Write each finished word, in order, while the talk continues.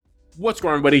What's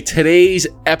going on, everybody? Today's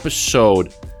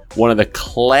episode, one of the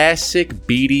classic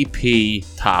BDP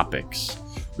topics.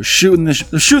 We're shooting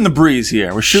the breeze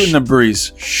here. We're shooting the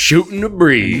breeze. Shooting the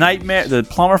breeze. Nightmare, the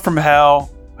plumber from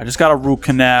hell. I just got a root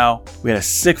canal. We had a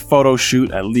sick photo shoot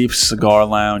at Leaf's Cigar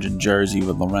Lounge in Jersey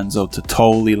with Lorenzo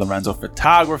Titoli, Lorenzo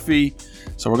Photography.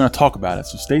 So we're going to talk about it.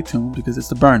 So stay tuned because it's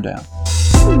the burn down.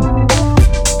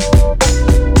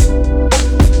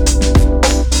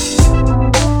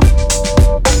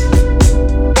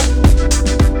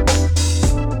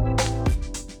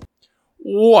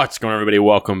 What's going on, everybody?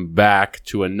 Welcome back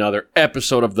to another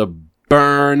episode of the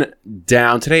Burn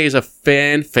Down. Today is a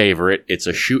fan favorite. It's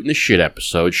a shooting the shit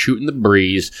episode, shooting the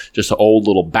breeze, just an old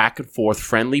little back and forth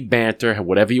friendly banter,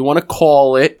 whatever you want to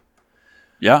call it.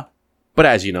 Yeah. But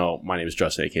as you know, my name is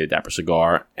Justin, aka Dapper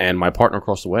Cigar, and my partner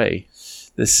across the way,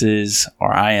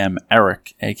 I am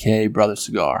Eric, aka Brother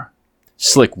Cigar.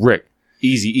 Slick Rick,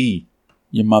 Easy E.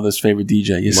 Your mother's favorite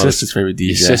DJ. Your sister's favorite DJ.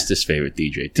 Your sister's favorite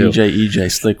DJ, too. DJ,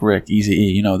 EJ, Slick Rick, Easy E.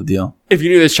 You know the deal. If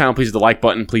you're new to this channel, please hit the like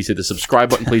button. Please hit the subscribe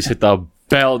button. Please hit the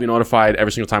bell to be notified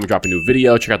every single time we drop a new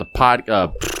video. Check out the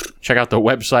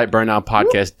website,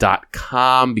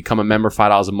 burndownpodcast.com. Become a member,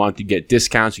 $5 a month. You get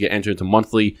discounts. You get entered into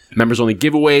monthly members-only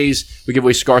giveaways. We give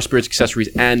away cigar spirits,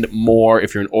 accessories, and more.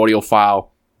 If you're an audiophile,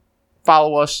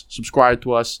 follow us, subscribe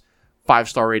to us,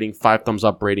 5-star rating, 5 thumbs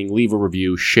up rating, leave a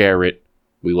review, share it.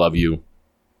 We love you.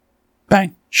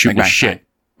 Bang. Shooting bang, shit.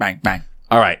 Bang, bang.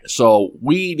 All right, so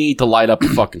we need to light up the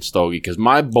fucking stogie because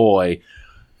my boy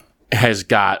has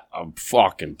got a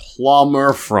fucking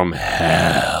plumber from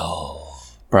hell.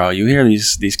 Bro, you hear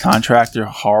these contractor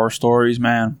horror stories,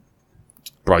 man?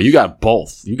 Bro, you got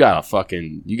both. It's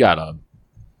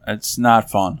not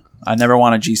fun. I never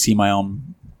want to GC my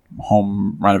own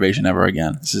home renovation ever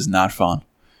again. This is not fun.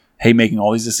 Hate making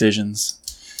all these decisions.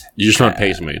 You just want to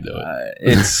pay somebody to do it.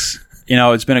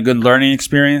 It's been a good learning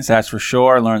experience, that's for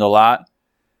sure. I learned a lot,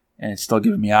 and it's still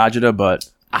giving me agita, but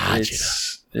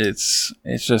it's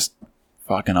just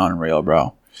fucking unreal,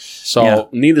 bro. So,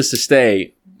 Needless to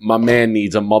say, my man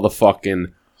needs a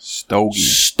motherfucking stogie.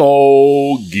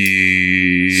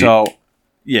 So,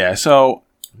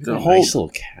 the whole nice little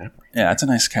cap. Yeah, that's a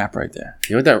nice cap right there.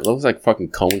 You know what that looks like?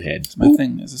 Fucking cone head. Is my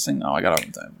thing? Is this thing? Oh, I gotta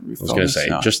refill. I was gonna say,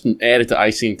 just add it to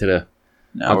icing to the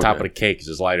on top of the cake because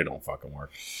this lighter don't fucking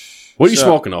work. What are you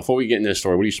smoking off? Before we get in this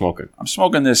story, what are you smoking? I'm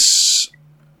smoking this.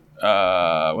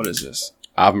 What is this?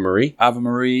 Ave Marie. Ave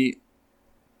Marie.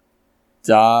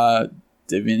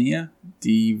 Divinia.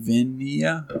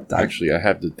 Actually, I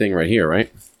have the thing right here,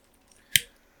 right?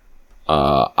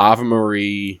 Ave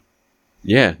Marie.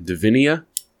 Yeah, Divinia.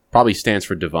 Probably stands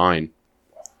for divine.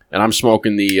 And I'm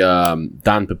smoking the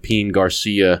Don Pepin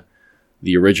Garcia,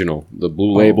 the original, the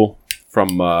blue label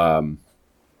from.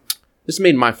 This is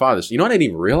made in my father's. You know what I didn't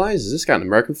even realize? Is this got an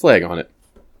American flag on it.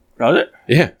 Does it?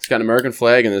 Yeah, it's got an American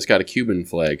flag and it's got a Cuban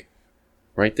flag.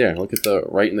 Right there. Look at the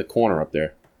right in the corner up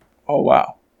there. Oh,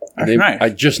 wow. That's nice. I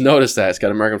just noticed that. It's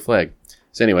got an American flag.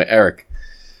 So anyway, Eric.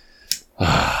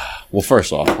 Well,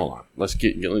 first off, hold on. Let's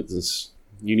get this.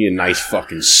 You need a nice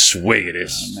fucking swig of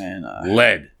this. Man,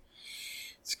 lead.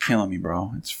 It's killing me,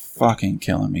 bro. It's fucking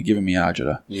killing me. Giving me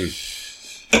agita.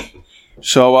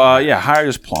 So, hired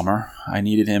this plumber. I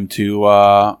needed him to,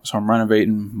 so I'm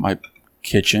renovating my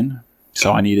kitchen.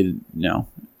 So I needed,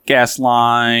 gas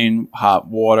line, hot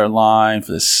water line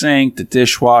for the sink, the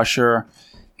dishwasher.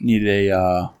 Needed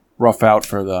a rough out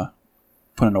for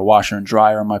putting a washer and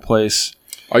dryer in my place.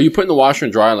 Are you putting the washer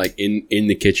and dryer, like, in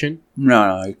the kitchen?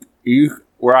 No,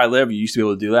 where I live, you used to be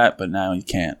able to do that, but now you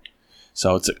can't.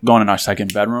 So it's going in our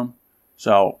second bedroom.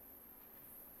 So,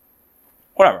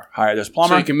 whatever. Hire this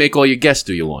plumber. So you can make all your guests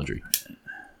do your laundry.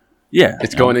 Yeah.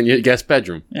 It's going in your guest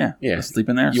bedroom. Yeah. Sleep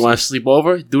in there. You want to sleep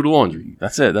over? Do the laundry.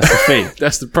 That's it. That's the fee.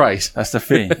 That's the price. That's the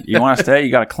fee. You want to stay?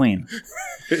 You got to clean.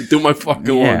 Do my fucking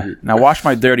laundry. Now wash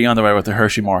my dirty underwear with the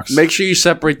Hershey marks. Make sure you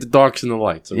separate the darks and the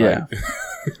lights. Right? Yeah.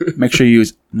 Make sure you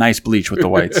use nice bleach with the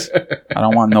whites. I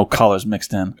don't want no colors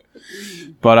mixed in.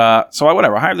 But, I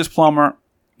hired this plumber.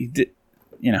 He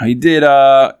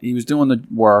was doing the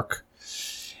work.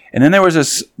 And then there was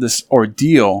this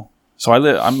ordeal. So I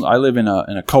live in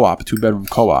a co-op, a 2-bedroom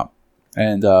co-op.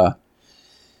 And,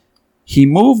 he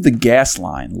moved the gas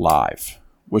line live,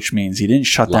 which means he didn't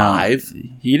shut down. Live?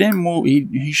 He didn't move, he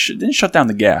didn't shut down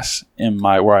the gas in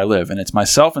where I live. And it's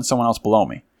myself and someone else below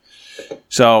me.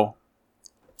 So,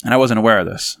 and I wasn't aware of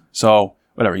this. So,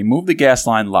 whatever. He moved the gas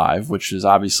line live, which is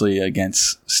obviously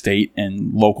against state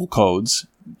and local codes.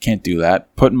 Can't do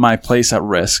that. Putting my place at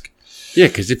risk. Yeah,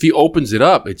 because if he opens it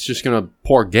up, it's just going to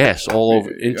pour gas all over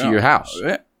into your house.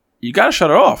 You got to shut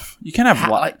it off. You can't have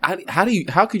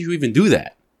how could you even do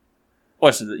that?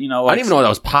 listen, you know, I didn't even know that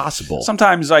was possible.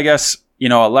 Sometimes I guess, you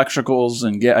know, electricals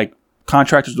and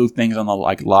contractors do things on the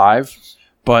live,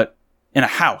 but in a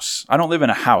house. I don't live in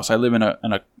a house. I live in a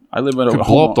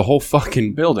blow up the whole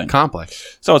fucking building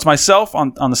complex. So it's myself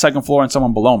on the second floor and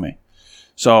someone below me.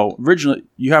 So originally,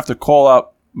 you have to call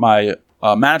up my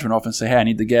management office and say, hey, I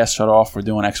need the gas shut off. We're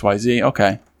doing XYZ.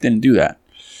 Okay. Didn't do that.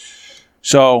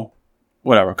 So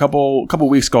whatever. A couple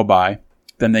weeks go by.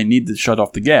 Then they need to shut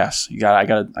off the gas. I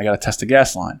gotta test the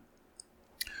gas line.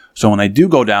 So when they do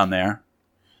go down there,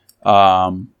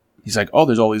 he's like, oh,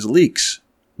 there's all these leaks.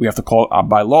 We have to call,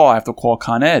 by law, I have to call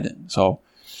Con Ed. So,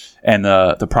 and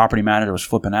the property manager was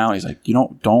flipping out. He's like,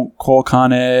 don't call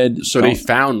Con Ed. So they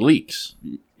found leaks.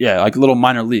 Yeah, like little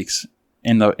minor leaks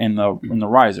in the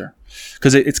riser,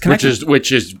 because it's connected.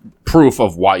 Which is proof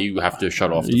of why you have to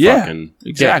shut off the fucking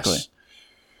exactly. gas.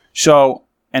 So,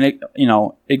 and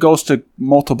it goes to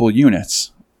multiple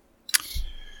units.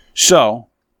 So,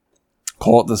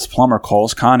 this plumber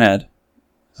calls Con Ed.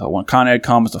 So when Con Ed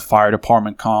comes, the fire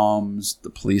department comes,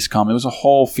 the police come. It was a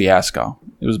whole fiasco.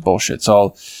 It was bullshit.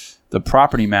 So the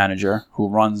property manager who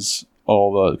runs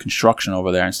all the construction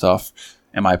over there and stuff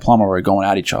and my plumber were going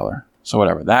at each other. So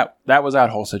whatever. That was that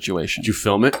whole situation. Did you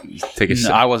film it?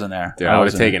 No, I wasn't there. Dude, I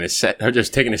would have taken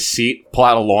just taken a seat, pull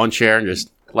out a lawn chair and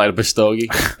just light up a stogie,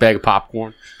 bag of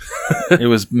popcorn. It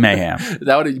was mayhem.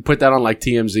 That would have put that on like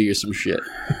TMZ or some shit.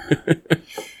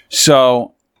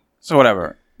 So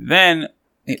whatever. Then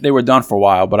they were done for a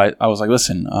while, but I was like,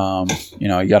 listen,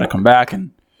 you got to come back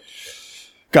and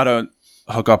got to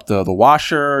hook up the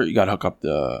washer. You got to hook up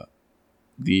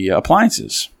the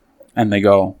appliances. And they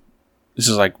go, this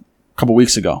is like a couple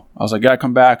weeks ago. I was like, got to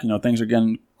come back. Things are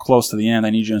getting close to the end.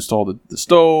 I need you to install the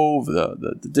stove,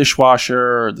 the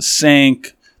dishwasher, the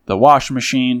sink, the washing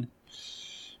machine.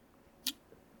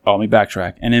 Oh, let me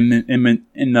backtrack. And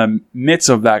in the midst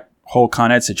of that whole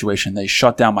Con Ed situation, they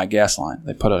shut down my gas line.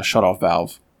 They put a shutoff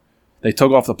valve. They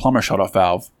took off the plumber shutoff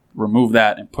valve, removed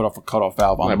that, and put off a cutoff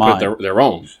valve on mine. Put their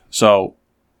own. So,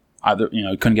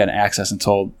 you couldn't get access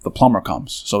until the plumber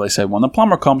comes. So they said, when the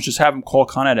plumber comes, just have him call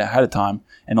Con Ed ahead of time,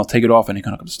 and they'll take it off and he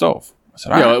can hook up the stove. I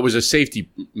said, all right. It was a safety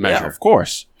measure. Yeah, of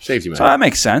course. Safety measure. So that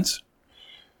makes sense.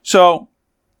 So,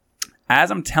 as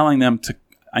I'm telling them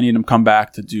I need them to come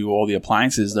back to do all the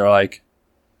appliances, they're like,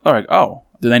 all right, oh,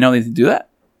 do they know they need to do that?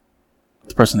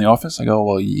 The person in the office? I go,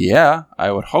 well, yeah,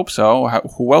 I would hope so.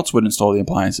 Who else would install the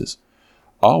appliances?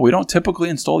 Oh, we don't typically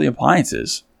install the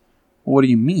appliances. Well, what do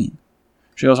you mean?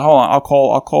 She goes, hold on, I'll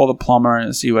call the plumber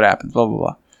and see what happens, blah, blah,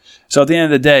 blah. So at the end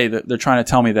of the day, they're trying to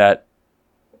tell me that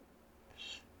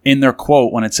in their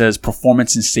quote, when it says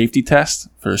performance and safety test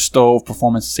for the stove,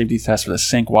 performance and safety test for the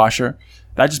sink washer,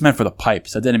 that just meant for the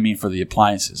pipes. That didn't mean for the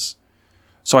appliances.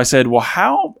 So I said, well,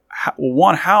 how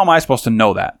am I supposed to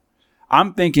know that?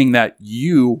 I'm thinking that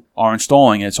you are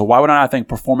installing it, so why would I not think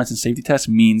performance and safety test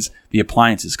means the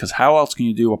appliances? Because how else can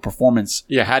you do a performance?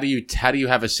 Yeah, how do you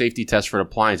have a safety test for an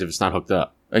appliance if it's not hooked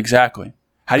up? Exactly.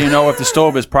 How do you know if the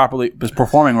stove is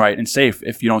performing right and safe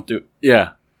if you don't do? Yeah.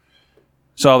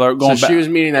 So they're going. So she was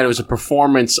meaning that it was a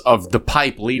performance of the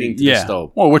pipe leading to the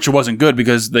stove. Well, which wasn't good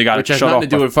because they got which it has shut nothing off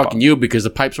to do with fucking you because the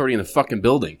pipe's already in the fucking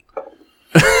building.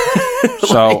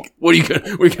 So what are you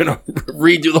gonna? We're gonna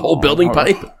redo the whole building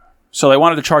pipe? So they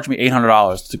wanted to charge me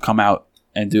 $800 to come out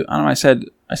and do. I don't know.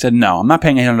 I said no. I'm not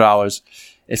paying $800.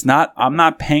 It's not. I'm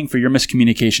not paying for your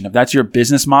miscommunication. If that's your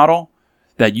business model,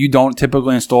 that you don't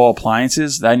typically install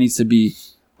appliances, that needs to be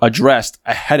addressed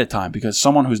ahead of time because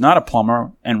someone who's not a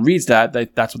plumber and reads that's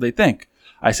what they think.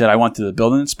 I said I went to the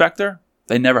building inspector.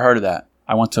 They never heard of that.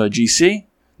 I went to a GC.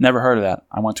 Never heard of that.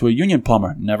 I went to a union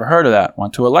plumber. Never heard of that.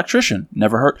 Went to an electrician.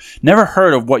 Never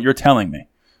heard of what you're telling me.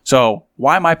 So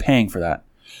why am I paying for that?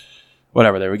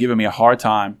 Whatever. They were giving me a hard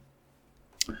time.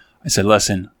 I said,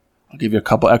 listen, I'll give you a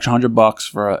couple extra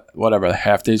 $100 for a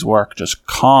half day's work. Just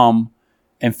come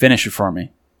and finish it for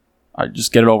me. All right,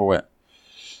 just get it over with.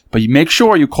 But you make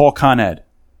sure you call Con Ed.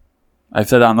 I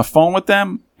said that on the phone with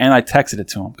them, and I texted it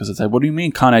to him because I said, what do you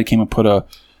mean Con Ed came and put a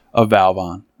valve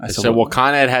on? I said, well,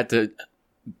 Con Ed had to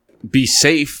be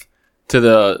safe to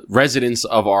the residents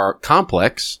of our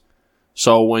complex.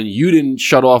 So when you didn't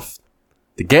shut off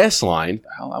the gas line.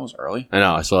 Hell, that was early. I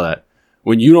know, I saw that.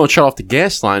 When you don't shut off the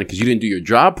gas line because you didn't do your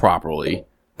job properly,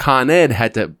 Con Ed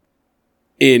had to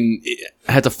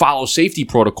follow safety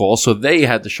protocols, so they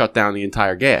had to shut down the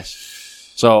entire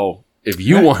gas. So if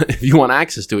you want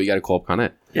access to it, you got to call up Con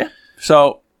Ed. Yeah.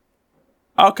 So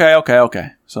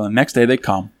okay. So the next day they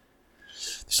come.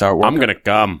 Start working. I'm gonna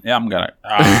come. Yeah, I'm gonna.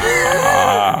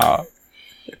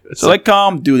 So they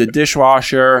come, do the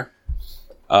dishwasher,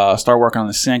 start working on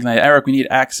the sink. And Eric, we need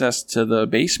access to the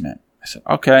basement. I said,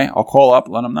 okay, I'll call up,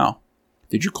 let him know.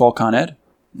 Did you call Con Ed?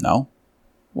 No.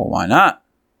 Well, why not?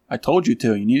 I told you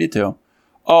to. You needed to.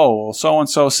 Oh, well,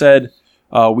 so-and-so said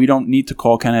we don't need to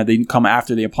call Con Ed. They can come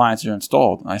after the appliances are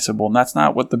installed. I said, well, that's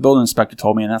not what the building inspector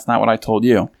told me, and that's not what I told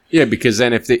you. Yeah, because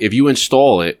then if you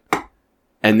install it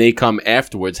and they come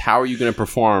afterwards, how are you going to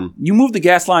perform? You move the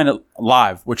gas line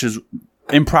live, which is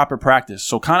improper practice.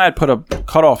 So Con Ed put a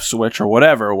cutoff switch or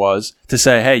whatever it was to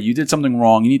say, hey, you did something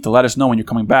wrong. You need to let us know when you're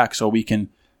coming back so we can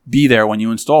be there when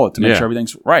you install it to make sure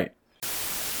everything's right.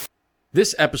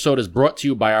 This episode is brought to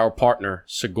you by our partner,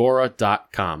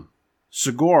 Segura.com.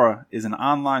 Segura is an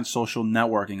online social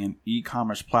networking and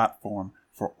e-commerce platform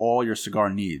for all your cigar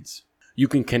needs. You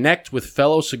can connect with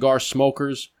fellow cigar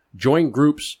smokers, join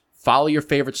groups, follow your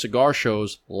favorite cigar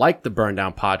shows like the Burn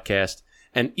Down Podcast,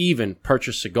 and even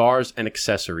purchase cigars and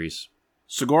accessories.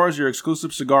 Segura is your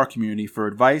exclusive cigar community for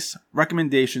advice,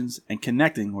 recommendations, and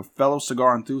connecting with fellow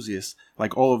cigar enthusiasts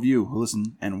like all of you who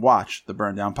listen and watch the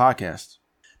Burn Down Podcast.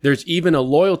 There's even a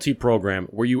loyalty program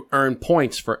where you earn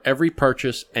points for every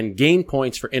purchase and gain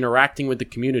points for interacting with the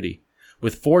community.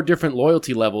 With 4 different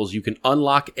loyalty levels, you can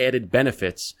unlock added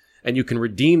benefits, and you can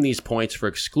redeem these points for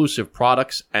exclusive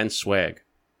products and swag.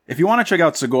 If you want to check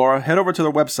out Segura, head over to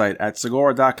their website at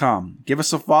Segura.com. Give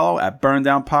us a follow at Burn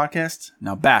Down Podcast.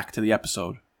 Now back to the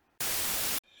episode.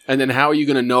 And then how are you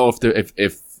going to know if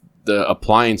the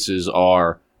appliances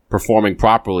are performing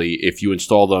properly if you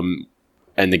install them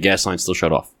and the gas line's still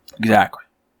shut off? Exactly.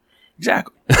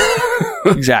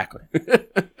 Exactly.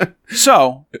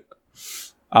 So,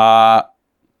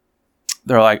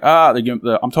 they're like,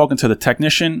 I'm talking to the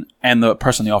technician and the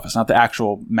person in the office, not the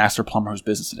actual master plumber whose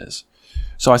business it is.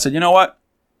 So I said, you know what?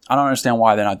 I don't understand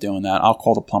why they're not doing that. I'll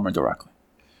call the plumber directly.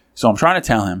 So I'm trying to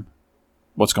tell him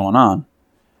what's going on.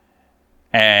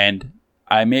 And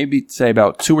I maybe say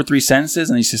about 2 or 3 sentences,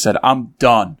 and he just said, I'm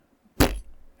done.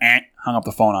 Hung up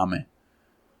the phone on me.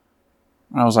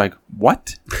 And I was like,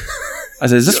 what? I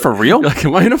said, is this for real? Like,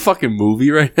 am I in a fucking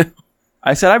movie right now?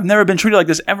 I said, I've never been treated like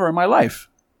this ever in my life.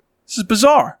 This is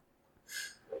bizarre.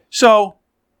 So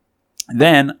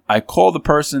then I called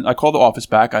the office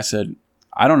back. I said,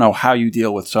 I don't know how you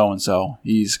deal with so-and-so.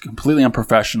 He's completely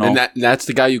unprofessional. And that's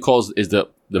the guy you call is the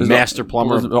master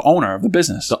plumber? The owner of the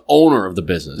business. The owner of the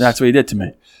business. That's what he did to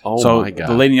me. Oh, my God.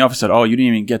 The lady in the office said, oh, you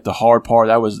didn't even get the hard part.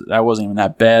 That wasn't even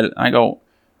that bad. And I go,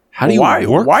 why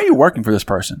are you working for this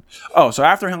person? Oh, so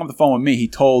after he hung up the phone with me, he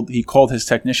called his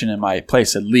technician in my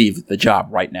place and said, leave the job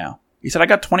right now. He said, I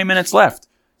got 20 minutes left.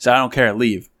 He said, I don't care,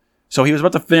 leave. So he was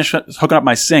about to finish hooking up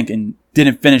my sink and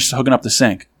didn't finish hooking up the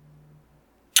sink.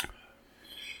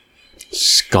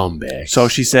 Scumbag. So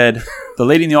she said, the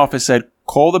lady in the office said,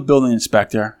 call the building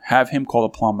inspector, have him call the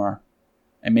plumber,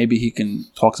 and maybe he can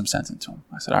talk some sense into him.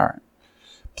 I said, all right.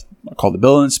 I called the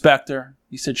building inspector.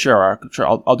 He said, sure,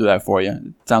 I'll do that for you.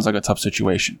 It sounds like a tough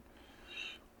situation.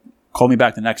 Called me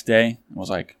back the next day and was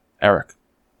like, Eric,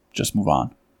 just move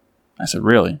on. I said,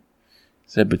 really? He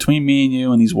said, between me and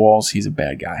you and these walls, he's a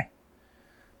bad guy.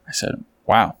 I said,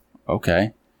 wow,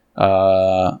 okay.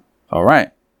 All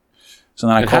right. So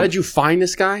then how did you find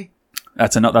this guy?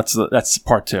 That's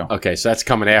part 2. Okay, so that's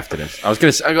coming after this. I was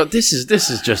gonna say, this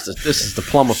is the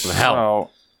plumber from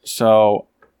hell. So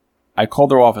I called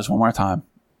their office one more time,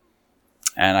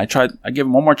 and I gave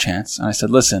him one more chance, and I said,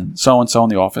 listen, so-and-so in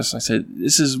the office. I said,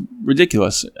 this is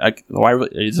ridiculous.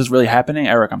 Is this really happening?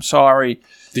 Eric, I'm sorry.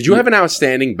 Did you have an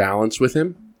outstanding balance with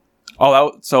him?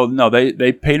 Oh, so no,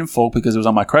 they paid in full because it was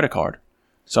on my credit card.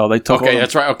 So they took. Okay,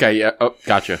 that's right. Okay, yeah. Oh,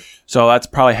 gotcha. So that's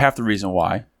probably half the reason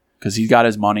why, because he got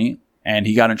his money and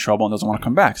he got in trouble and doesn't want to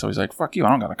come back. So he's like, fuck you, I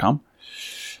don't got to come.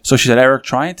 So she said, Eric,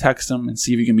 try and text him and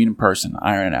see if you can meet in person.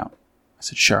 Iron it out. I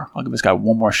said, sure. I'll give this guy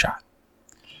one more shot.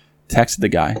 Texted the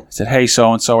guy. I said, hey,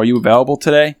 so-and-so, are you available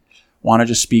today? Want to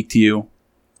just speak to you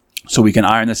so we can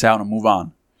iron this out and move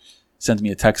on. Sends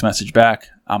me a text message back.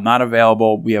 I'm not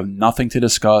available. We have nothing to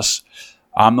discuss.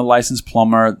 I'm the licensed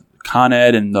plumber. Con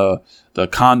Ed and the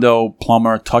condo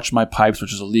plumber touched my pipes,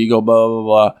 which is illegal, blah, blah,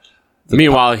 blah.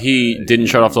 Meanwhile, he didn't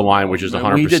shut off the line, which is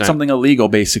 100%. He did something illegal,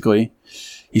 basically.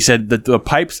 He said that the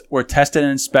pipes were tested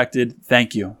and inspected.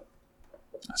 Thank you.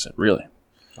 I said, really?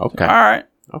 Okay. All right.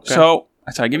 Okay. So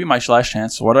I said, I give you my last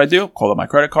chance. So what did I do? Called up my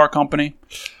credit card company.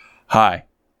 Hi.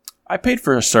 I paid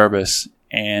for a service,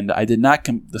 and I did not.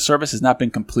 The service has not been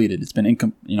completed. It's been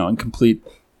incomplete.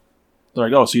 There I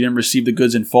go. So you didn't receive the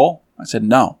goods in full? I said,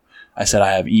 no. I said,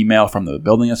 I have email from the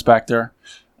building inspector,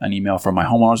 an email from my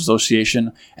homeowners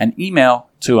association, an email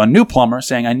to a new plumber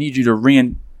saying, I need you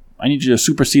to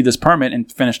supersede this permit and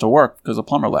finish the work because the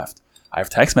plumber left. I have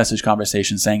text message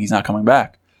conversations saying he's not coming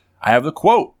back. I have the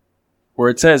quote where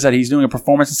it says that he's doing a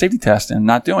performance and safety test and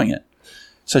not doing it.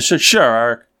 So I said, sure,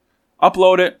 Eric,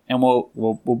 upload it, and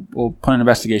we'll put an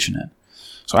investigation in.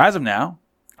 So as of now,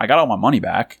 I got all my money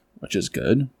back, which is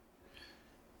good.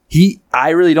 I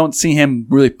really don't see him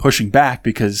really pushing back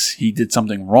because he did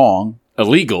something wrong.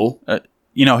 Illegal.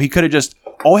 He could have just,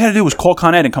 all he had to do was call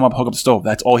Con Ed and come up and hook up the stove.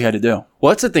 That's all he had to do. Well,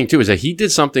 that's the thing, too, is that he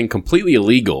did something completely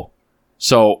illegal.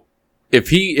 So if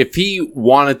he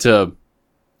wanted to,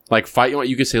 like, fight you,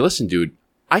 you could say, listen, dude,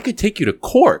 I could take you to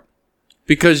court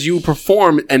because you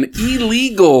performed an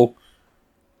illegal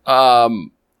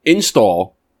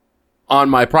install on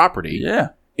my property. Yeah.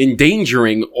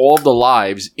 Endangering all the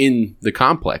lives in the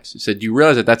complex. He said, you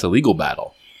realize that that's a legal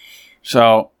battle.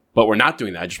 So, but we're not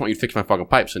doing that. I just want you to fix my fucking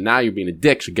pipe. So now you're being a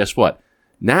dick. So guess what?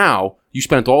 Now you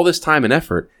spent all this time and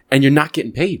effort and you're not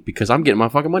getting paid because I'm getting my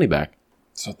fucking money back.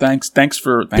 So thanks,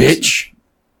 bitch.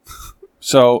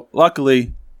 So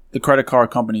luckily, the credit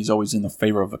card company is always in the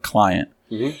favor of the client.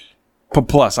 Mm-hmm. But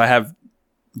plus, I have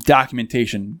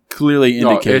documentation clearly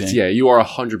indicating. You are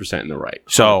 100% in the right.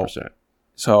 100%.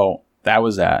 So that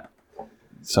was that.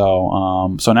 So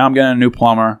now I'm getting a new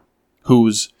plumber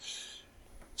who's.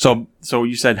 So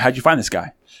you said, how'd you find this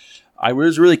guy? I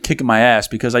was really kicking my ass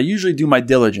because I usually do my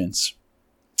diligence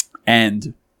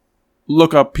and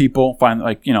look up people,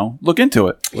 look into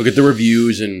it. Look at the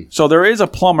reviews and. So there is a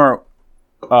plumber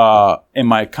in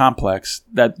my complex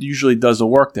that usually does the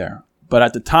work there, but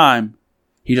at the time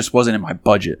he just wasn't in my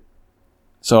budget.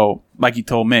 So like he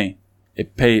told me,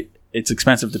 it's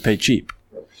expensive to pay cheap.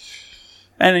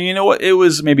 And you know what? It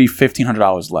was maybe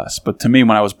 $1,500 less. But to me,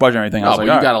 when I was budgeting everything, I was like,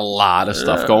 you got a lot of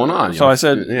stuff going on. So I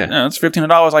said, it's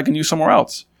 $1,500 I can use somewhere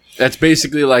else. That's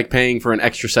basically like paying for an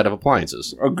extra set of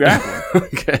appliances. Exactly.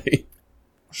 Okay.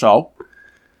 So,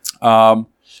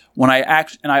 with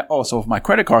my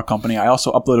credit card company, I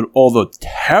also uploaded all the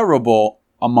terrible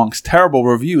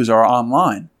reviews are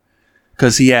online.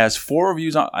 Because he has 4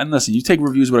 reviews on, and listen, you take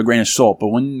reviews with a grain of salt, but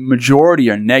when majority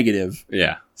are negative,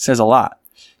 it says a lot.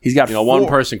 He's got 4. One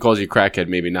person calls you crackhead,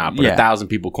 maybe not, but 1,000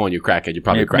 people calling you crackhead, you're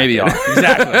probably a crackhead. Maybe are.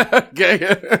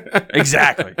 Exactly.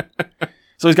 Exactly.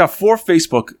 So he's got 4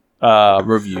 Facebook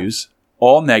reviews,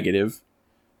 all negative,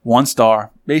 1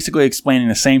 star, basically explaining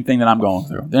the same thing that I'm going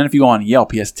through. Then if you go on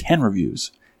Yelp, he has 10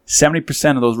 reviews.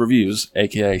 70% of those reviews,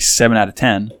 aka 7 out of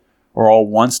 10, are all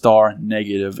 1 star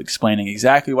negative, explaining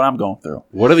exactly what I'm going through.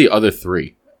 What are the other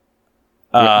 3?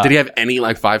 Did he have any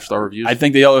 5-star reviews? I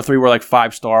think the other 3 were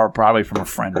 5-star, probably from a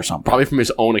friend or something. Probably from his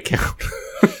own account.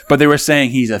 But they were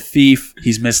saying he's a thief,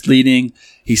 he's misleading,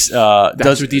 he's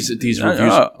that's what these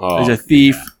reviews. He's a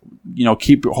thief.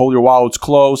 Hold your wallets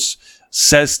close.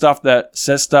 Says stuff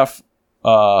doesn't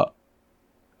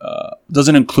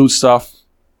include stuff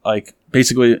like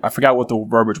basically. I forgot what the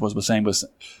verbiage was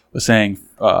saying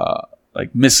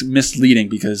misleading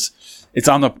because it's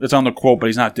on the quote, but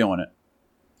he's not doing it.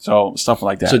 So stuff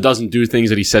like that. So it doesn't do things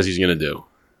that he says he's going to do.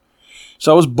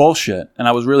 So it was bullshit, and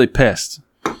I was really pissed.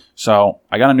 So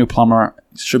I got a new plumber.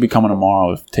 He should be coming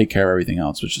tomorrow to take care of everything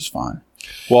else, which is fine.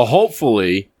 Well,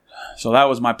 hopefully. So that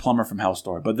was my plumber from hell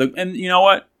story. And you know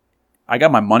what? I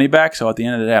got my money back, so at the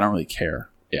end of the day, I don't really care.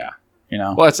 Yeah.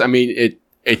 Well,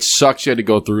 it sucks you had to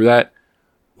go through that,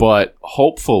 but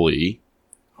hopefully,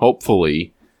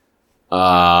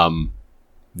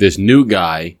 this new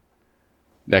guy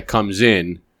that comes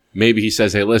in, maybe he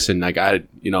says, hey, listen, I got it,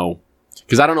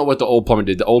 because I don't know what the old plumber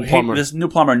did. The old plumber, this new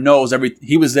plumber knows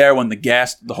he was there when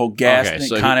the whole gas thing,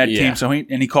 so Con Ed came. So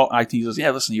he called IT. He goes,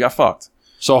 yeah, listen, you got fucked.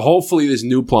 So hopefully this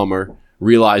new plumber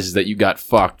realizes that you got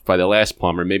fucked by the last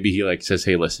plumber. Maybe he says,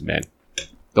 hey, listen, man,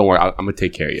 don't worry, I'm gonna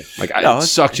take care of you. It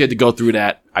sucks you had to go through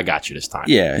that. I got you this time.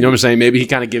 Yeah, you know what I'm saying? Maybe he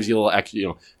kind of gives you a little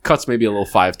extra, cuts maybe a little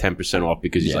 5-10% off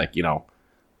because he's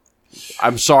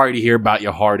I'm sorry to hear about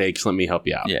your heartaches. Let me help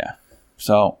you out. Yeah.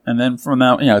 So, and then from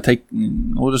now,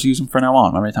 we'll just use them from now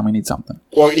on every time we need something.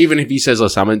 Or even if he says,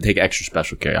 listen, I'm going to take extra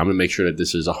special care. I'm going to make sure that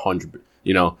this is 100,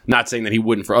 not saying that he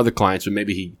wouldn't for other clients, but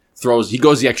maybe he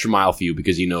goes the extra mile for you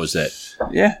because he knows that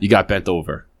you got bent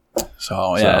over.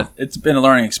 So it's been a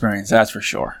learning experience. That's for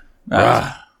sure.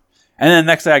 And then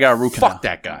next day I got a root canal. Fuck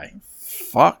that guy.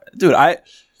 Dude,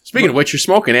 Speaking of which, you're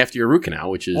smoking after your root canal,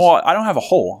 which is... Well, I don't have a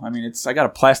hole. I mean, I got a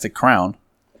plastic crown.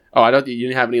 Oh, you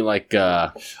didn't have any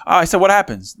I said, what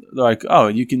happens? They're like, oh,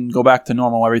 you can go back to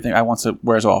normal everything once it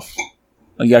wears off.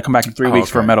 You got to come back in 3 weeks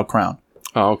for a metal crown.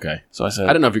 Oh, okay. So I said...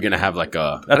 I don't know if you're going to have I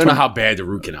don't know how bad the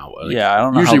root canal was. I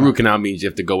don't know. Usually root canal means you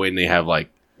have to go in, they have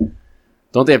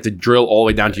don't they have to drill all the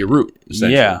way down to your root,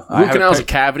 essentially? Yeah. Root canal is a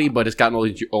cavity, but it's gotten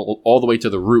all the way to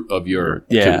the root of your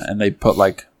tooth. And they put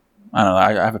I don't know,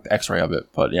 I have an x-ray of it,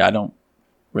 but I don't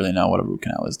really know what a root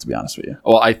canal is, to be honest with you.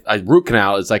 Well, root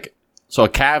canal is So a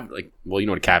well, you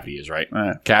know what a cavity is, right?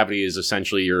 Cavity is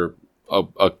essentially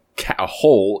a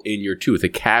hole in your tooth. A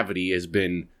cavity has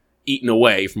been eaten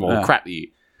away from all the crap you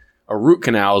eat. A root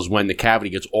canal is when the cavity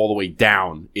gets all the way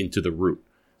down into the root.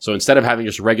 So instead of having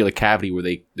just a regular cavity where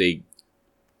they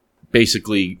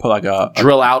basically put like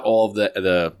drill out all of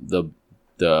the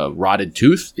rotted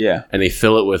tooth, and they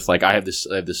fill it with I have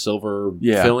the silver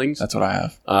fillings. That's what I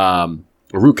have. A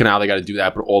root canal, they got to do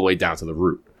that, but all the way down to the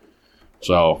root.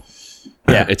 So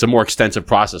it's a more extensive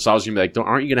process. So I was gonna be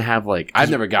aren't you gonna have I've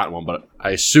never gotten one, but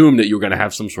I assumed that you were gonna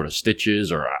have some sort of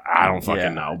stitches, or I don't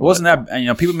fucking know. It wasn't that,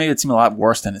 and people made it seem a lot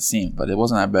worse than it seemed, but it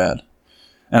wasn't that bad.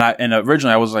 And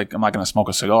originally I was I'm not gonna smoke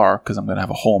a cigar because I'm gonna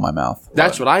have a hole in my mouth.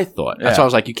 That's what I thought. That's why I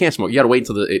was you can't smoke. You got to wait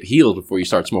until it heals before you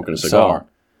start smoking a cigar.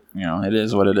 So, it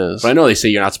is what it is. But I know they say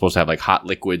you're not supposed to have hot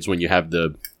liquids when you have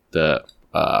the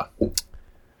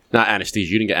not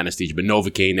anesthesia. You didn't get anesthesia, but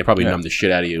Novocaine. They probably numb the shit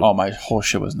out of you. Oh, my whole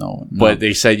shit was no. But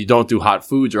they said you don't do hot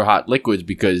foods or hot liquids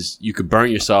because you could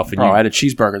burn yourself. And I had a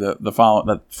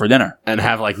cheeseburger for dinner and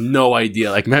have no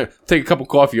idea. Man, take a cup of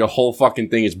coffee, your whole fucking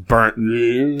thing is burnt.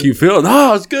 Can you feel it?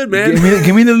 No, it's good, man.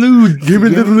 Give me the lewd. Give me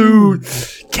the lewd.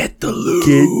 Get the lewd.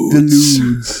 Get the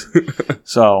lewds.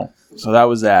 So that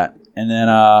was that, and then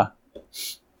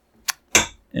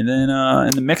in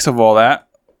the mix of all that,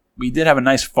 we did have a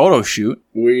nice photo shoot.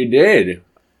 We did.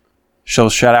 So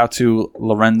shout out to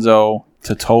Lorenzo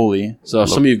Totoli. So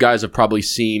some of you guys have probably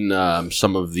seen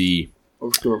some of the...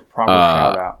 Let's do a proper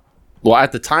shout out. Well,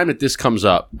 at the time that this comes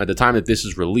up, at the time that this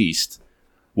is released,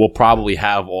 we'll probably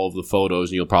have all of the photos,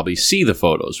 and you'll probably see the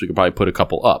photos. We could probably put a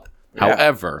couple up. Yeah.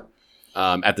 However,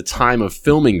 at the time of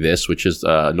filming this, which is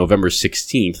November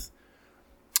 16th,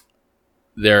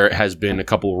 there has been a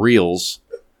couple reels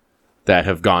that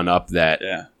have gone up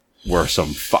that... were some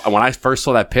when I first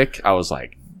saw that pic, I was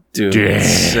like, dude,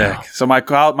 sick. So my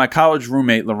college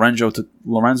roommate Lorenzo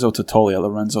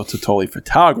Totoli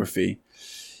Photography,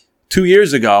 2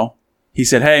 years ago, he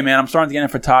said, "Hey man, I'm starting to get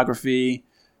into photography."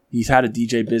 He's had a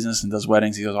DJ business and does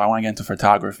weddings. He goes, "I want to get into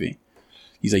photography."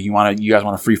 He's like, "You guys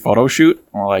want a free photo shoot?"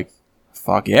 And we're like,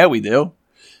 "Fuck yeah, we do."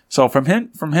 So from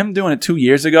him doing it 2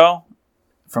 years ago,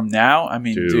 from now, I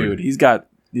mean, dude he's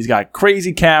got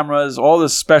crazy cameras, all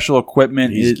this special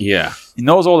equipment. He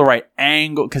knows all the right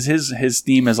angle because his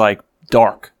theme is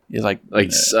dark.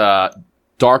 He's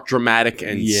dark, dramatic,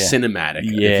 and cinematic,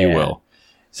 if you will.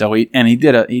 So he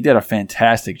did a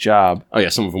fantastic job. Oh yeah,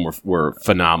 some of them were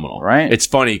phenomenal. Right? It's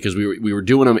funny because we were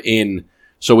doing them in.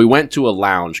 So we went to a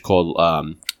lounge called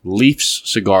Leaf's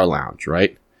Cigar Lounge,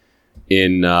 right?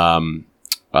 In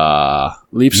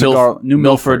Leaf Cigar, New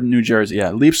Milford, New Jersey.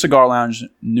 Yeah, Leaf Cigar Lounge,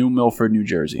 New Milford, New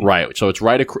Jersey. Right. So it's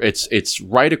right. It's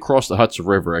right across the Hudson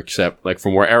River, except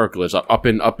from where Eric lives, up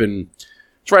in.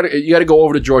 It's right. You got to go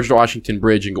over the George Washington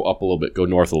Bridge and go up a little bit, go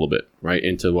north a little bit, right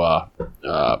into kind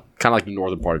of like the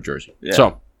northern part of Jersey. Yeah.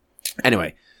 So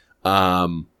anyway,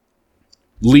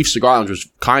 Leaf Cigar Lounge was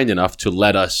kind enough to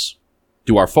let us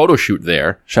do our photo shoot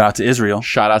there. Shout out to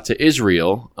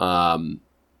Israel.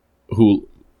 Who.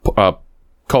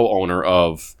 Co-owner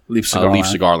of Leaf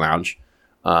Cigar Lounge.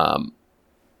 And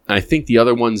I think the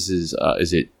other ones is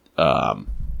it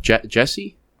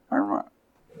Jesse? I don't know.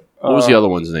 What was the other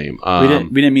one's name? We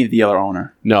didn't meet the other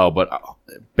owner. No, but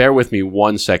bear with me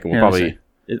 1 second. We'll probably.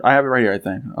 I have it right here. I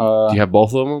think. Do you have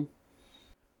both of them?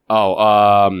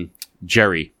 Oh,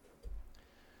 Jerry.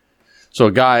 So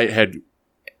a guy had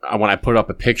when I put up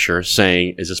a picture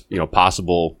saying, "Is this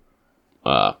possible?"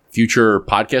 Future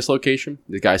podcast location.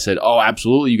 The guy said, "Oh,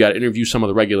 absolutely. You got to interview some of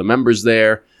the regular members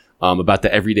there about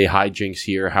the everyday hijinks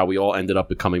here, how we all ended up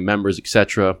becoming members,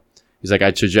 etc." He's like,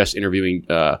 "I'd suggest interviewing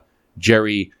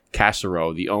Jerry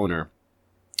Casero, the owner."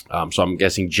 So I'm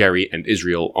guessing Jerry and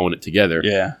Israel own it together.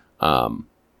 Yeah.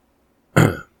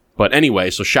 But anyway,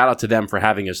 so shout out to them for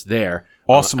having us there.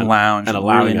 Awesome lounge and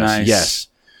allowing really us. Nice. Yes.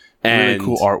 And really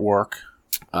cool artwork.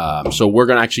 So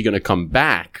we're actually going to come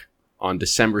back on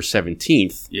December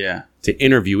 17th to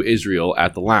interview Israel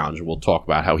at the lounge. We'll talk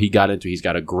about how he got into it. He's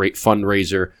got a great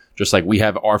fundraiser, just like we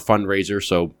have our fundraiser.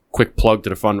 So quick plug to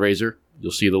the fundraiser.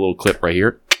 You'll see the little clip right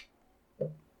here.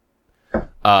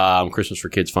 Christmas for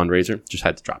Kids fundraiser. Just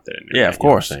had to drop that in there. Yeah, of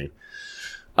course.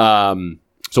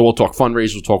 So we'll talk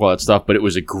fundraisers, we'll talk all that stuff, but it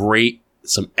was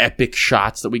some epic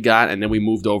shots that we got. And then we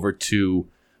moved over to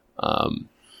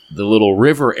the little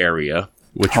river area,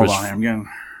 which Hold on, I'm getting...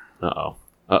 Uh-oh.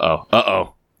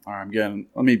 All right,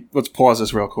 let's pause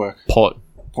this real quick.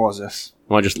 Pause this.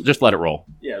 Well, just let it roll.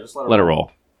 Yeah, just let it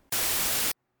roll.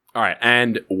 All right,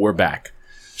 and we're back.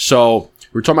 So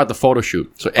we're talking about the photo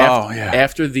shoot. So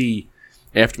after we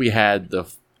had the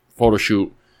photo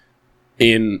shoot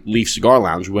in Leaf Cigar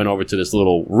Lounge, we went over to this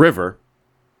little river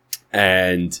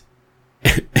And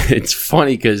it's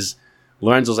funny because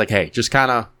Lorenzo's like, hey, just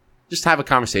have a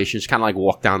conversation. Just kind of like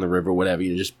walk down the river, whatever.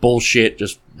 You know, just bullshit.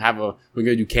 Just we're going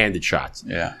to do candid shots.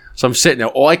 Yeah. So I'm sitting there.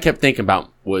 All I kept thinking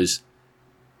about was,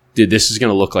 dude, this is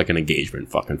going to look like an engagement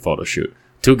fucking photo shoot.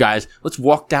 Two guys, let's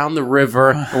walk down the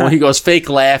river. And when he goes fake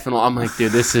laugh, and I'm like,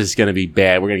 dude, this is going to be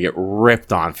bad. We're going to get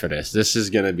ripped on for this. This is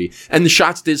going to be, and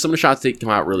some of the shots did come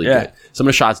out really good. Some of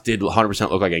the shots did 100%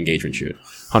 look like an engagement shoot.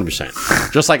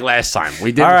 100%. Just like last time.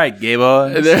 We did. All right, gay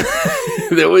boys.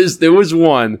 There was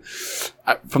one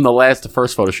from the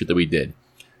first photo shoot that we did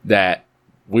that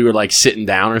we were like sitting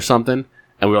down or something.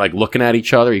 And we were like looking at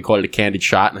each other. He called it a candid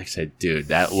shot. And I said, dude,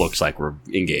 that looks like we're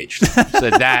engaged. I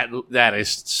said, that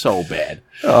is so bad.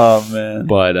 Oh, man.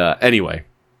 But anyway.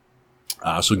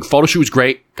 So the photo shoot was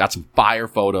great. Got some fire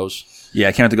photos. Yeah,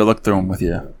 I can't have to go look through them with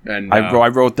you. And I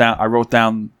wrote down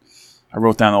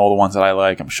all the ones that I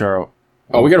like. I'm sure.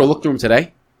 Oh, we got to look through them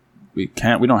today? We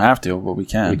can't. We don't have to, but we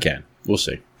can. We can. We'll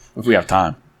see. If we have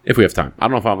time. I don't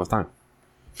know if I have enough time.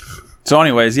 So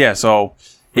anyways, yeah, so...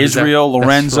 Israel,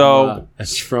 Lorenzo.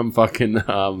 That's from fucking,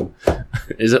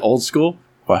 is it Old School?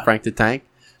 What? Frank the Tank.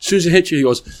 As soon as it hits you, he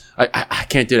goes, I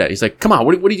can't do that. He's like, come on,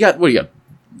 what do you got? What are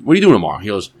you doing tomorrow? He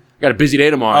goes, I got a busy day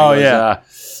tomorrow. Oh, yeah.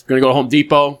 Going to go to Home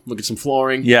Depot, look at some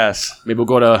flooring. Yes. Maybe we'll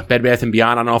go to Bed Bath &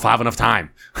 Beyond. I don't know if I have enough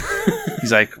time.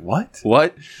 He's like, what?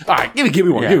 What? All right, give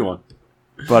me one. Yeah. Give me one.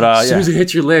 But, as soon as it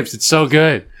hits your lips, it's so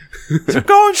good.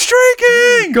 Going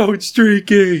streaking! Going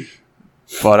streaking.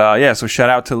 But, yeah, so shout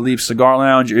out to Leaf Cigar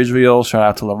Lounge, Israel. Shout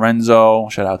out to Lorenzo.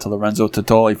 Shout out to Lorenzo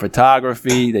Totoli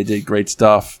Photography. They did great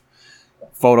stuff.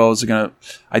 Photos are going to...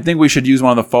 I think we should use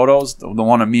one of the photos, the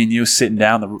one of me and you sitting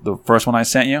down, the first one I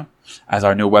sent you, as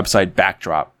our new website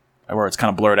backdrop, where it's kind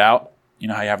of blurred out. You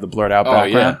know how you have the blurred out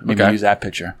background? Yeah. Maybe use that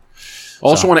picture.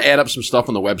 Also want to add up some stuff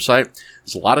on the website.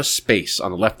 There's a lot of space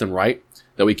on the left and right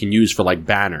that we can use for, like,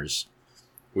 banners.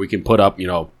 We can put up,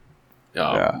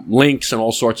 links and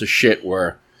all sorts of shit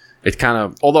where it kind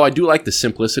of... Although I do like the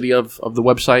simplicity of the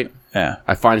website. Yeah.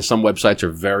 I find some websites are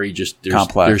very just...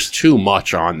 Complex. There's too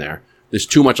much on there. There's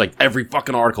too much, like, every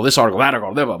fucking article, this article, that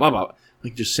article, blah, blah, blah, blah.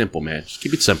 Like, just simple, man. Just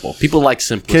keep it simple. People like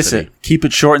simplicity. Kiss it. Keep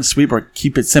it short and sweet, or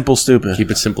keep it simple, stupid.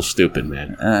 Keep it simple, stupid,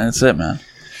 man. That's it, man.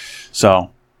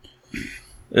 So,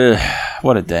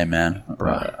 what a day, man.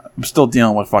 I'm still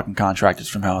dealing with fucking contractors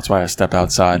from hell. That's why I step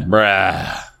outside.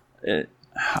 Bruh.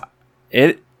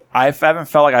 I haven't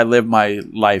felt like I lived my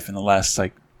life in the last,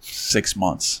 6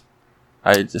 months.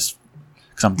 Because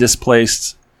I'm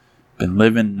displaced, been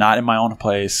living not in my own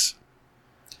place.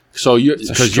 So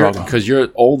because your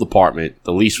old apartment,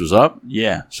 the lease was up?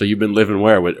 Yeah. So you've been living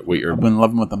where with your... I've been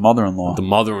living with the mother-in-law. The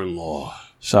mother-in-law.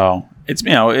 So, it's,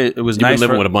 it was You've nice. Been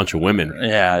living with a bunch of women.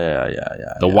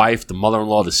 Yeah. The wife, the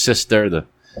mother-in-law, the sister,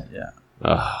 Yeah.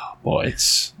 Oh, boy.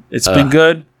 It's been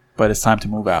good, but it's time to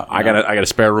move out. I got a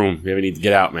spare room. You ever need to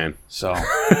get out, man. So...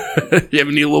 You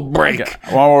ever need a little break? Okay.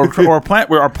 Well,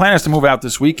 our plan is to move out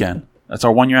this weekend. That's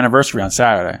our 1-year anniversary on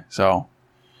Saturday. So...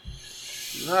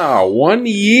 Oh, 1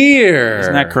 year.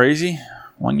 Isn't that crazy?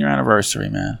 1-year anniversary,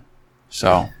 man.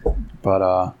 So,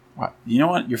 but you know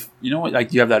what?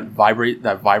 Like you have that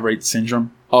vibrate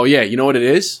syndrome. Oh yeah, you know what it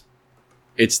is?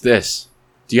 It's this.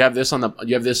 Do you have this on the?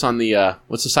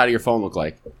 What's the side of your phone look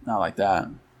like? Not like that.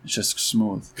 It's just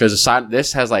smooth. Because the side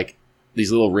this has like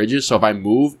these little ridges. So if I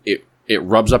move, it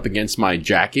rubs up against my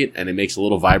jacket and it makes a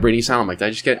little vibrating sound. I'm like,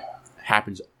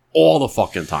 happens all the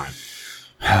fucking time.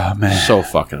 Oh man, so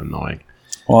fucking annoying.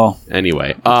 Well,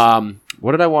 anyway,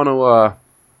 what did I want to?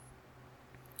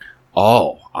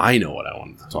 Oh, I know what I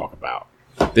wanted to talk about.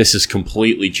 This is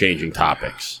completely changing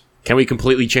topics. Can we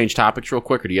completely change topics real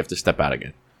quick, or do you have to step out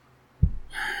again?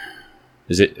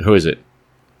 Who is it?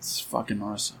 It's fucking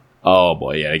Marissa. Oh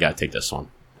boy, yeah, I gotta take this one.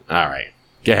 All right,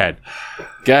 go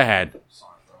ahead.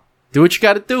 Do what you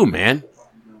gotta do, man.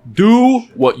 Do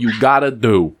what you gotta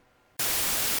do.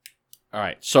 All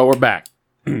right, so we're back.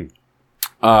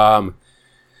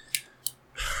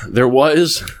 There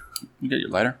was... You get your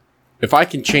lighter? If I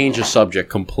can change the subject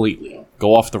completely,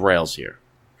 go off the rails here,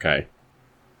 okay?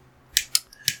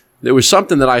 There was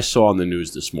something that I saw on the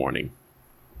news this morning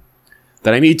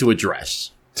that I need to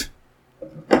address,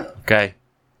 okay?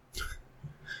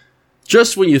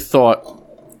 Just when you thought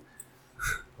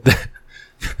that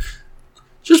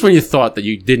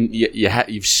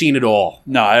you've seen it all.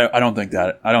 No, I don't think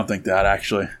that. I don't think that,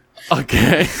 actually.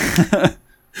 Okay.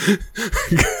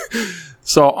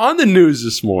 So on the news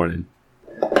this morning,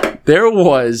 there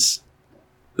was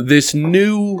this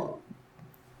new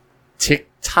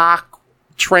TikTok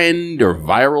trend or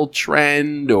viral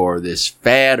trend or this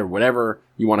fad or whatever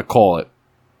you want to call it,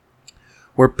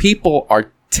 where people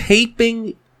are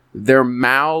taping their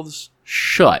mouths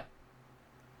shut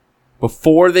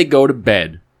before they go to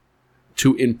bed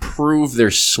to improve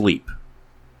their sleep.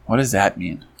 What does that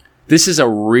mean? This is a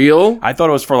real... I thought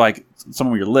it was for, like, some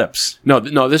of your lips. No,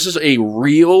 this is a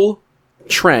real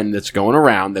trend that's going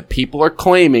around that people are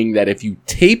claiming that if you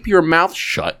tape your mouth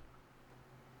shut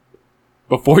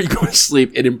before you go to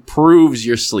sleep, it improves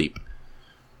your sleep.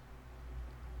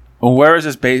 Well, where is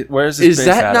this base? Is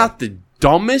that not the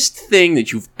dumbest thing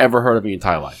that you've ever heard of in your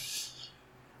entire life?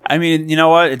 I mean, you know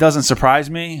what? It doesn't surprise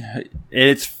me.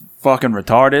 It's fucking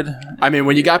retarded. I mean,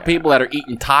 when you got people that are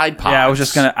eating Tide Pods. Yeah,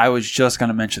 I was just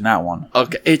gonna mention that one.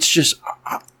 Okay, it's just,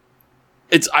 I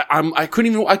don't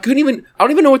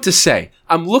even know what to say.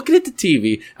 I'm looking at the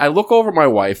TV. I look over at my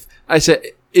wife. I said,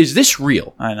 "Is this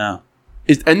real?" I know.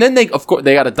 And then they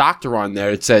got a doctor on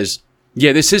there that says,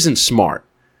 "Yeah, this isn't smart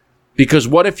because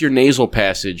what if your nasal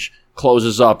passage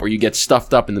closes up or you get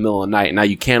stuffed up in the middle of the night and now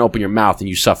you can't open your mouth and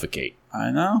you suffocate?" I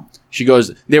know. She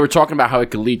goes, they were talking about how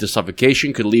it could lead to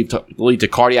suffocation, could lead to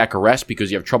cardiac arrest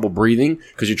because you have trouble breathing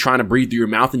because you're trying to breathe through your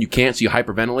mouth and you can't, so you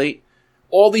hyperventilate.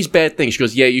 All these bad things. She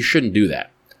goes, yeah, you shouldn't do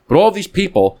that. But all these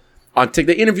people,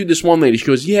 they interviewed this one lady. She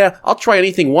goes, yeah, I'll try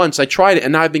anything once. I tried it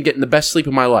and now I've been getting the best sleep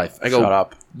of my life. I go, shut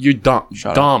up. You're dumb.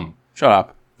 Dumb. Shut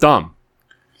up. Dumb.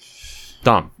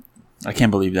 I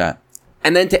can't believe that.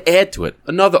 And then to add to it,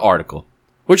 another article.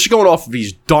 We're just going off of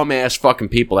these dumbass fucking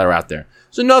people that are out there.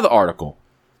 There's another article.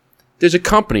 There's a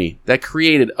company that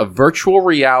created a virtual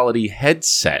reality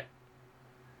headset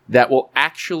that will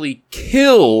actually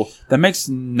kill... That makes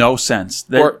no sense.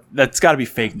 That's got to be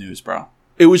fake news, bro.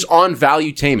 It was on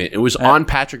Valuetainment. It was on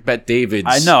Patrick Bet-David's...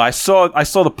 I know. I saw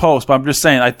the post, but I'm just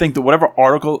saying, I think that whatever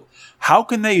article... How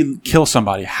can they kill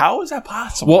somebody? How is that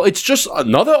possible? Well, it's just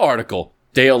another article.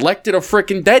 They elected a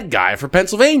freaking dead guy for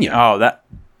Pennsylvania. Oh, that...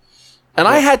 And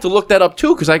I had to look that up,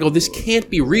 too, because I go, this can't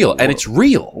be real. And it's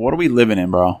real. What are we living in,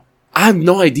 bro? I have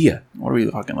no idea. What are we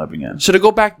fucking living in? So to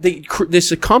go back,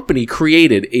 this company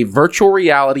created a virtual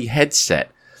reality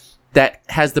headset that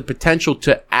has the potential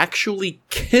to actually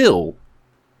kill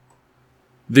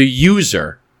the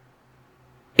user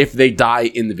if they die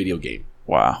in the video game.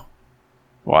 Wow.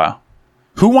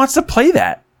 Who wants to play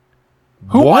that?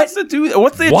 Who wants to do that?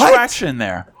 What's the attraction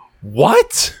there?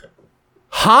 What?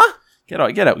 Huh?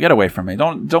 Get away from me.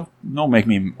 Don't make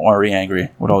me already angry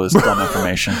with all this dumb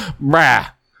information.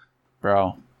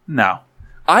 Bro. No.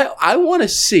 I want to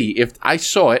see if I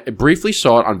briefly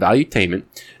saw it on Valuetainment,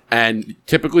 and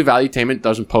typically Valuetainment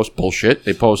doesn't post bullshit.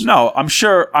 They post... No, I'm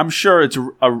sure it's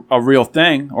a real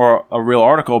thing or a real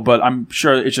article, but I'm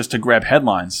sure it's just to grab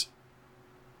headlines.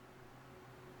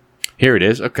 Here it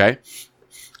is. Okay.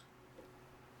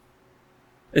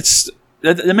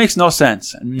 It makes no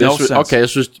sense.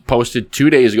 This was posted 2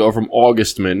 days ago from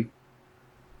Augustman.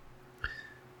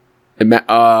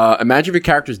 Imagine if your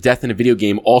character's death in a video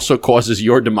game also causes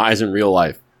your demise in real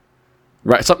life.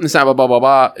 Right, something that's blah, blah, blah,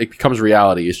 blah, it becomes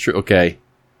reality. It's true. Okay.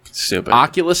 Stupid.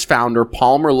 Oculus founder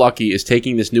Palmer Luckey is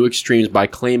taking this new extremes by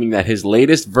claiming that his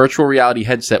latest virtual reality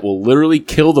headset will literally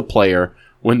kill the player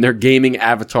when their gaming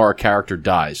avatar character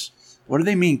dies. What do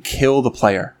they mean, kill the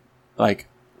player? Like,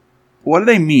 what do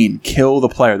they mean, kill the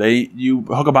player? You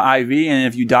hook up an IV, and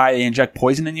if you die, they inject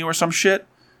poison in you or some shit?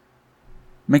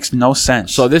 Makes no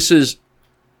sense. So this is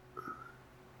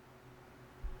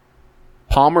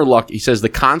Palmer Luck. He says the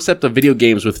concept of video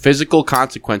games with physical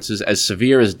consequences as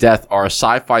severe as death are a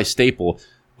sci-fi staple,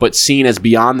 but seen as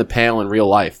beyond the pale in real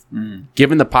life.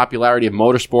 Given the popularity of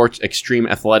motorsports, extreme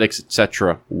athletics,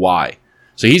 etc., why?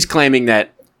 So he's claiming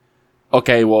that,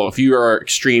 okay, well, if you are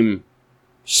extreme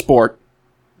sport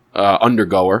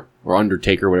undergoer or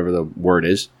undertaker, whatever the word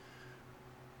is,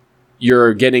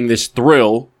 you're getting this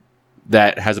thrill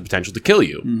that has the potential to kill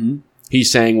you. Mm-hmm. He's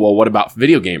saying, well, what about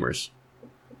video gamers?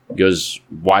 Because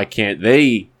why can't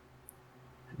they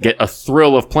get a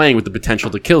thrill of playing with the potential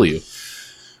to kill you?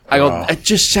 I go, it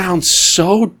just sounds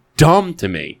so dumb to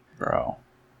me. Bro.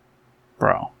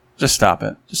 Just stop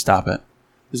it.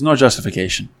 There's no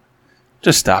justification.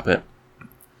 Just stop it.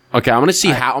 Okay, I'm gonna see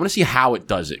how it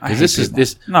does it. Because this people. is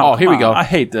this. No, here we go. I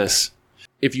hate this.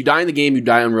 If you die in the game, you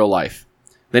die in real life.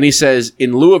 Then he says,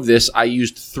 in lieu of this, I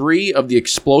used 3 of the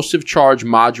explosive charge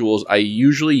modules I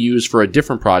usually use for a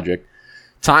different project,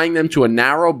 tying them to a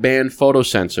narrow band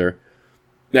photosensor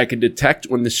that can detect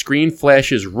when the screen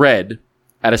flashes red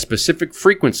at a specific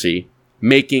frequency,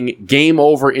 making game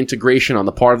over integration on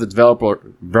the part of the developer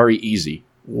very easy.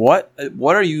 What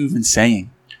are you even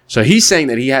saying? So he's saying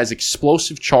that he has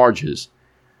explosive charges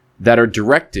that are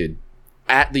directed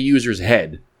at the user's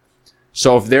head.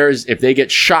 So if they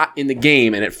get shot in the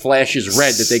game and it flashes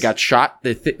red that they got shot,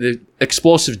 the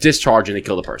explosive discharge and they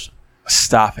kill the person.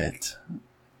 Stop it.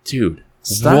 Dude.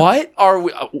 Stop.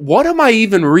 What am I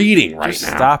even reading right Just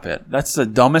now? stop it. That's the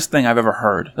dumbest thing I've ever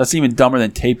heard. That's even dumber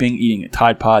than taping, eating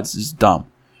Tide Pods is dumb.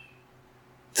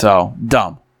 So,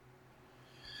 dumb.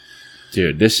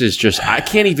 Dude, this is just, I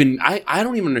can't even, I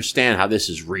don't even understand how this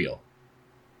is real.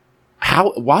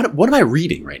 What am I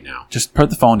reading right now? Just put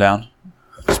the phone down.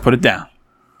 Just put it down.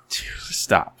 Just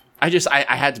stop. I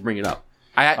had to bring it up.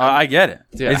 I get it.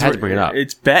 Dude, I had to bring it up.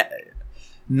 It's bad.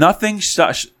 Nothing it's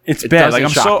bad. Like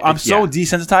I'm so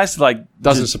desensitized to like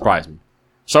doesn't surprise me.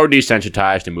 So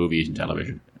desensitized to movies and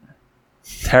television.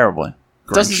 Terribly.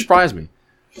 Doesn't surprise me.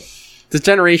 The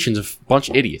generation's a bunch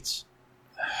of idiots.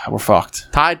 We're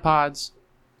fucked. Tide Pods.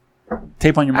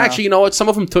 Tape on your mouth. Actually, you know what? Some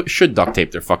of them should duct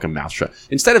tape their fucking mouth shut.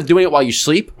 Instead of doing it while you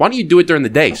sleep, why don't you do it during the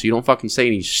day so you don't fucking say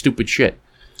any stupid shit?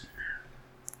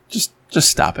 Just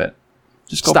stop it.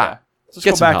 Just go Stop. back. Let's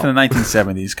Get go some back to the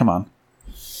 1970s. Come on.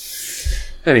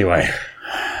 Anyway.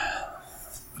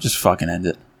 Just fucking end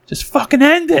it. Just fucking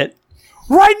end it.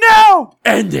 Right now.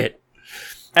 End it.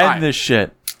 End this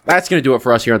shit. That's going to do it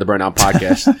for us here on the Burnout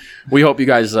Podcast. We hope you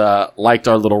guys liked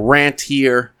our little rant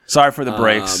here. Sorry for the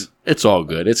breaks. It's all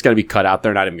good. It's going to be cut out.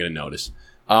 They're not even going to notice.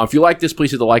 If you like this,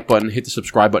 please hit the like button, hit the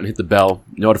subscribe button, hit the bell.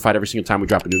 Notified every single time we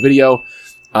drop a new video.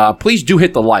 Please do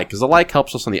hit the like, because the like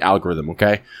helps us on the algorithm,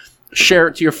 okay? Share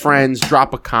it to your friends.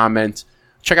 Drop a comment.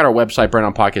 Check out our website,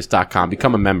 burnoutpodcast.com.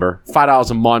 Become a member. $5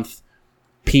 a month.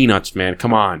 Peanuts, man.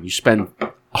 Come on. You spend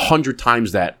 100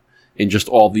 times that in just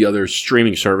all the other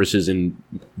streaming services and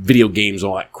video games and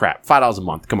all that crap. $5 a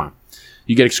month. Come on.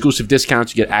 You get exclusive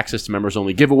discounts. You get access to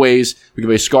members-only giveaways. We give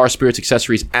away cigars, spirits,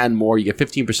 accessories, and more. You get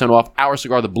 15% off our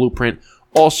cigar, The Blueprint.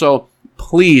 Also,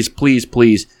 please, please,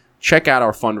 please check out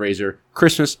our fundraiser,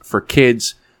 Christmas for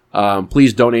Kids.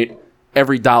 Please donate.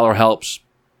 Every dollar helps.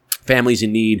 Families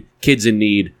in need, kids in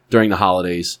need during the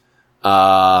holidays.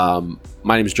 My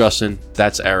name is Justin.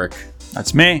 That's Eric.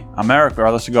 That's me. I'm Eric, our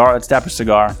other cigar. That's Dapper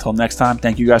Cigar. Until next time,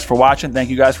 thank you guys for watching. Thank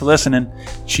you guys for listening.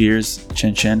 Cheers.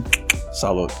 Chin chin.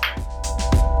 Salud.